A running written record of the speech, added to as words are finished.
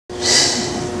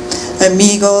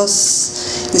amigos.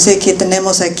 Yo sé que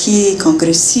tenemos aquí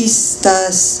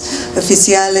congresistas,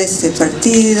 oficiales de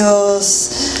partidos,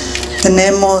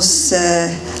 tenemos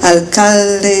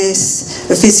alcaldes,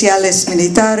 oficiales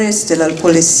militares de la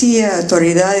policía,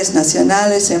 autoridades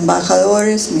nacionales,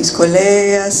 embajadores, mis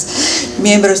colegas,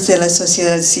 miembros de la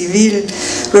sociedad civil,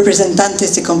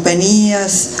 representantes de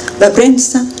compañías, la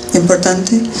prensa,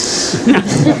 importante,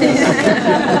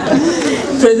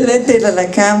 presidente de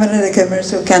la Cámara de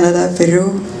Comercio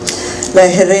Canadá-Perú, la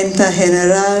gerenta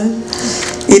general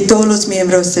y todos los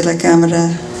miembros de la Cámara,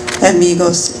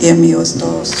 amigos y amigos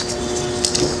todos.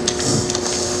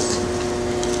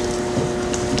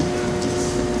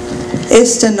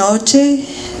 Esta noche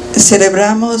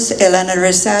celebramos el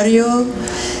aniversario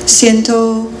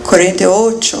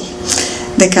 148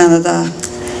 de Canadá.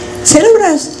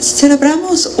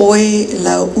 Celebramos hoy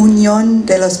la unión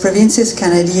de las provincias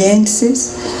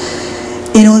canadienses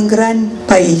en un gran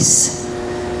país,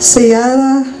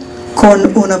 sellada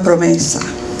con una promesa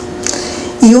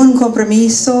y un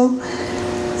compromiso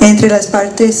entre las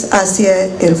partes hacia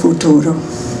el futuro.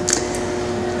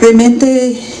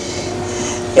 Realmente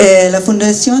la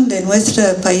fundación de nuestro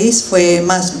país fue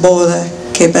más boda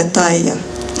que batalla.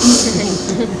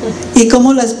 Y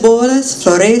como las bodas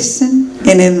florecen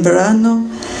en el verano,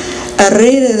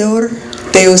 alrededor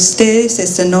de ustedes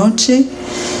esta noche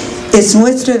es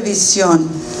nuestra visión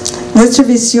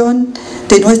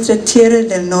de nuestra tierra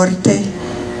del norte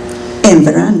en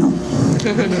verano.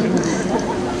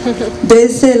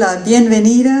 Desde la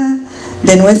bienvenida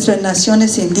de nuestras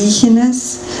naciones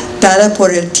indígenas, dada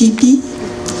por el tipi,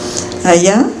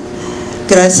 allá,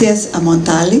 gracias a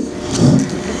Montali,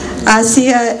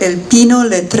 hacia el pino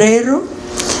letrero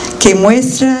que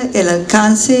muestra el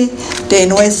alcance de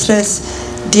nuestras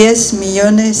 10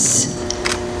 millones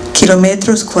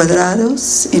kilómetros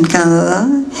cuadrados en Canadá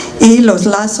y los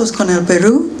lazos con el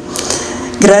Perú,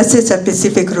 gracias a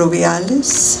Pacific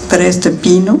Rubiales para este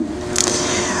pino,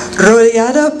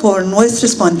 rodeada por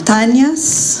nuestras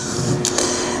montañas,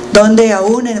 donde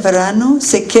aún en verano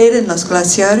se quedan los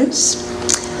glaciares.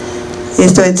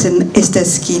 Esto es en esta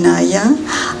esquina allá,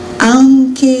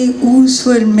 aunque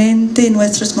usualmente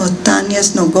nuestras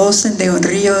montañas no gozan de un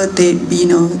río de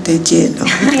vino de hielo.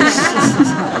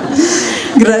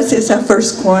 Gracias a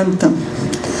First Quantum.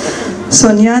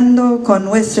 Soñando con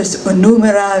nuestros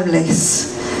innumerables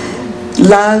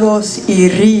lagos y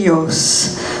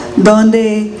ríos,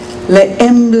 donde la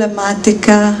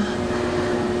emblemática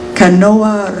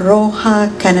canoa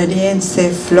roja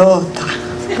canadiense flota.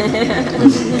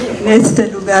 En este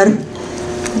lugar,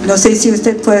 no sé si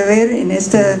usted puede ver en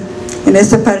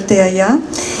esta parte allá,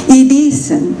 y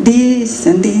dicen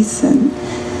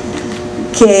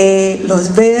que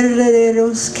los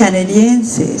verdaderos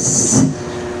canadienses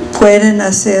pueden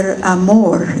hacer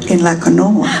amor en la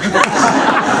canoa.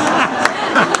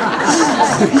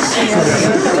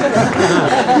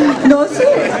 No sé.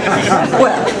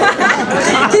 Bueno,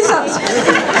 quizás.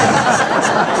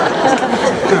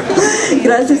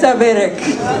 Gracias a Berek.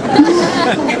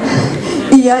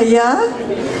 Y allá,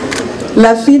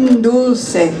 la fin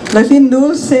dulce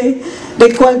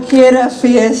de cualquier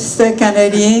fiesta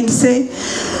canadiense,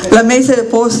 la mesa de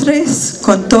postres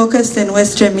con toques de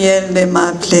nuestra miel de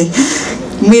maple.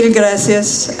 Mil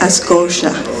gracias a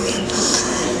Scotia.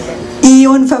 Y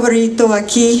un favorito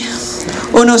aquí,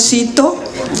 un osito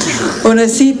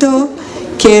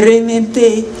que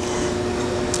realmente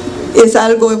es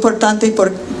algo importante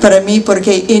para mí,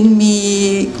 porque en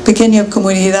mi pequeña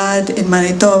comunidad en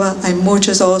Manitoba hay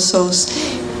muchos osos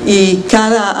y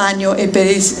cada año he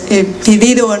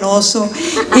pedido un oso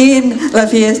en la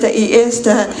fiesta, y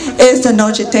esta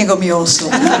noche tengo mi oso.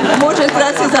 Muchas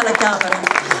gracias a la Cámara.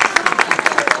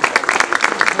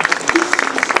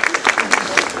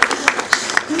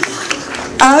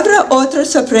 Habrá otra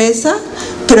sorpresa,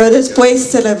 pero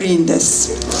después de la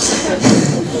brindes.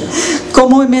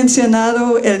 Como he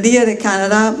mencionado, el Día de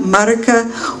Canadá marca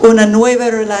una nueva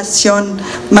relación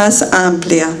más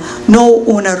amplia, no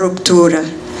una ruptura.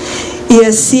 Y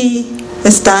así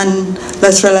están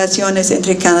las relaciones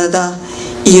entre Canadá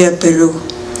y el Perú.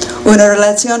 Una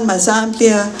relación más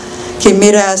amplia que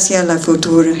mira hacia la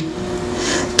futura.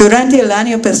 Durante el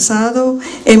año pasado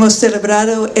hemos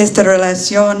celebrado esta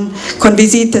relación con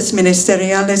visitas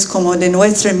ministeriales como de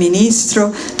nuestro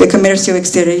ministro de Comercio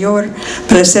Exterior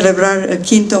para celebrar el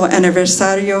 5º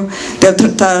aniversario del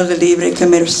Tratado de Libre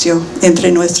Comercio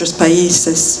entre nuestros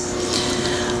países.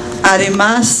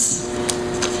 Además,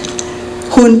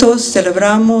 juntos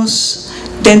celebramos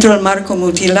dentro del marco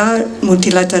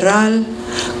multilateral,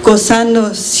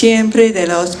 gozando siempre de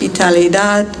la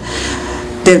hospitalidad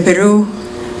del Perú,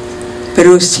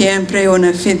 Perú siempre un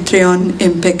anfitrión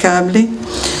impecable.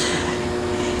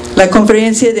 La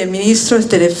Conferencia de Ministros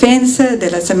de Defensa de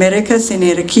las Américas en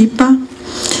Arequipa,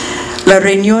 la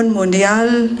Reunión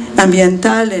Mundial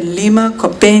Ambiental en Lima,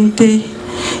 COP20,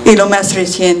 y lo más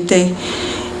reciente,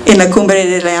 en la Cumbre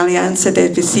de la Alianza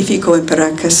del Pacífico en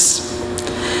Caracas.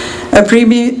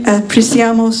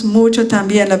 Apreciamos mucho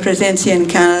también la presencia en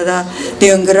Canadá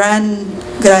de una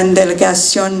gran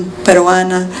delegación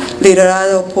peruana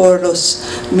liderado por los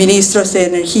ministros de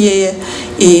Energía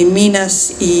y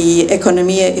Minas y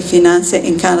Economía y Finanzas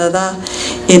en Canadá.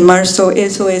 En marzo,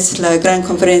 eso es la gran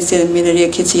conferencia de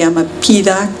minería que se llama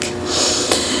PDAC,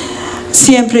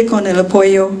 siempre con el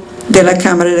apoyo de la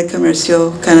Cámara de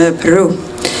Comercio Canadá-Perú.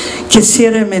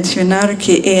 Quisiera mencionar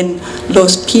que en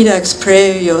los PDACs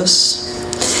previos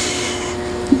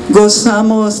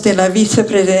gozamos de la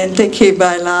vicepresidenta que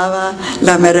bailaba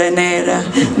la marinera,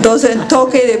 en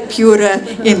toque de Piura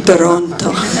en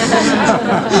Toronto.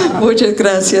 Muchas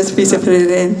gracias,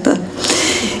 vicepresidenta.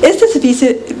 Estas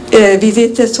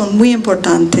visitas son muy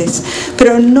importantes,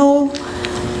 pero no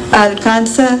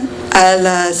alcanza a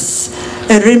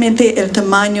realmente el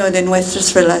tamaño de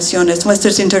nuestras relaciones,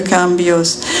 nuestros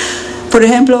intercambios. Por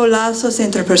ejemplo, lazos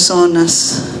entre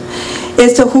personas.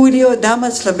 Este julio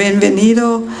damos la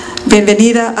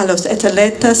bienvenida a los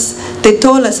atletas de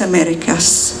todas las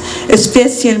Américas,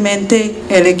 especialmente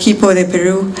el equipo de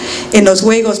Perú en los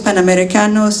Juegos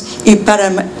Panamericanos y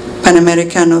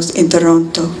Panamericanos en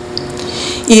Toronto.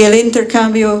 Y el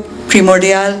intercambio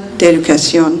primordial de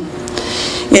educación.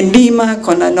 En Lima,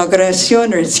 con la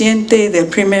inauguración reciente del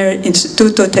primer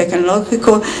Instituto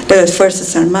Tecnológico de las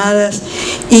Fuerzas Armadas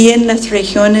y en las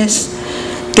regiones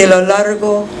de lo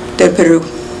largo del Perú.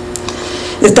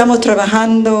 Estamos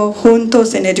trabajando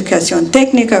juntos en educación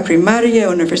técnica, primaria,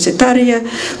 universitaria,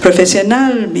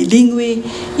 profesional, bilingüe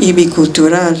y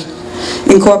bicultural,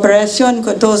 en cooperación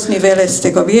con todos niveles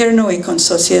de gobierno y con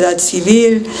sociedad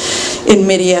civil, en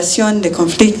mediación de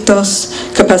conflictos,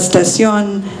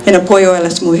 capacitación, en apoyo a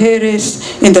las mujeres,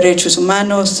 en derechos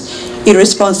humanos y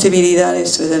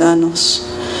responsabilidades ciudadanos,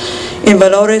 en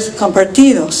valores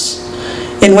compartidos,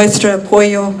 en nuestro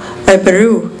apoyo al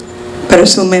Perú para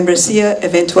su membresía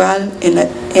eventual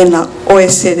en la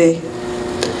OECD,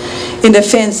 en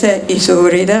defensa y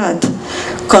seguridad,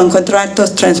 con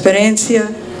contratos, transparencia,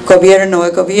 gobierno a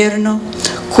gobierno,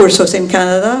 cursos en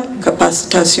Canadá,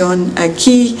 capacitación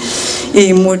aquí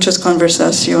y muchas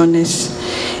conversaciones.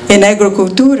 En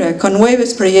agricultura, con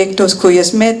nuevos proyectos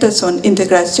cuyas metas son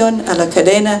integración a la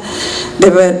cadena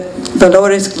de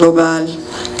valores global.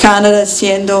 Canadá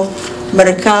siendo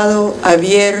mercado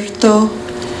abierto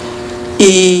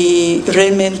y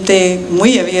realmente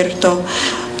muy abierto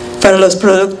para los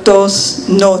productos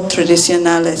no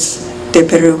tradicionales de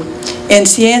Perú, en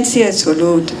ciencia y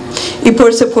salud, y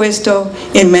por supuesto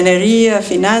en minería,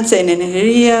 finanzas, en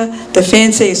energía,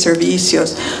 defensa y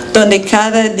servicios, donde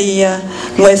cada día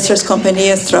nuestras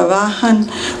compañías trabajan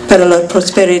para la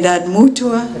prosperidad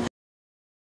mutua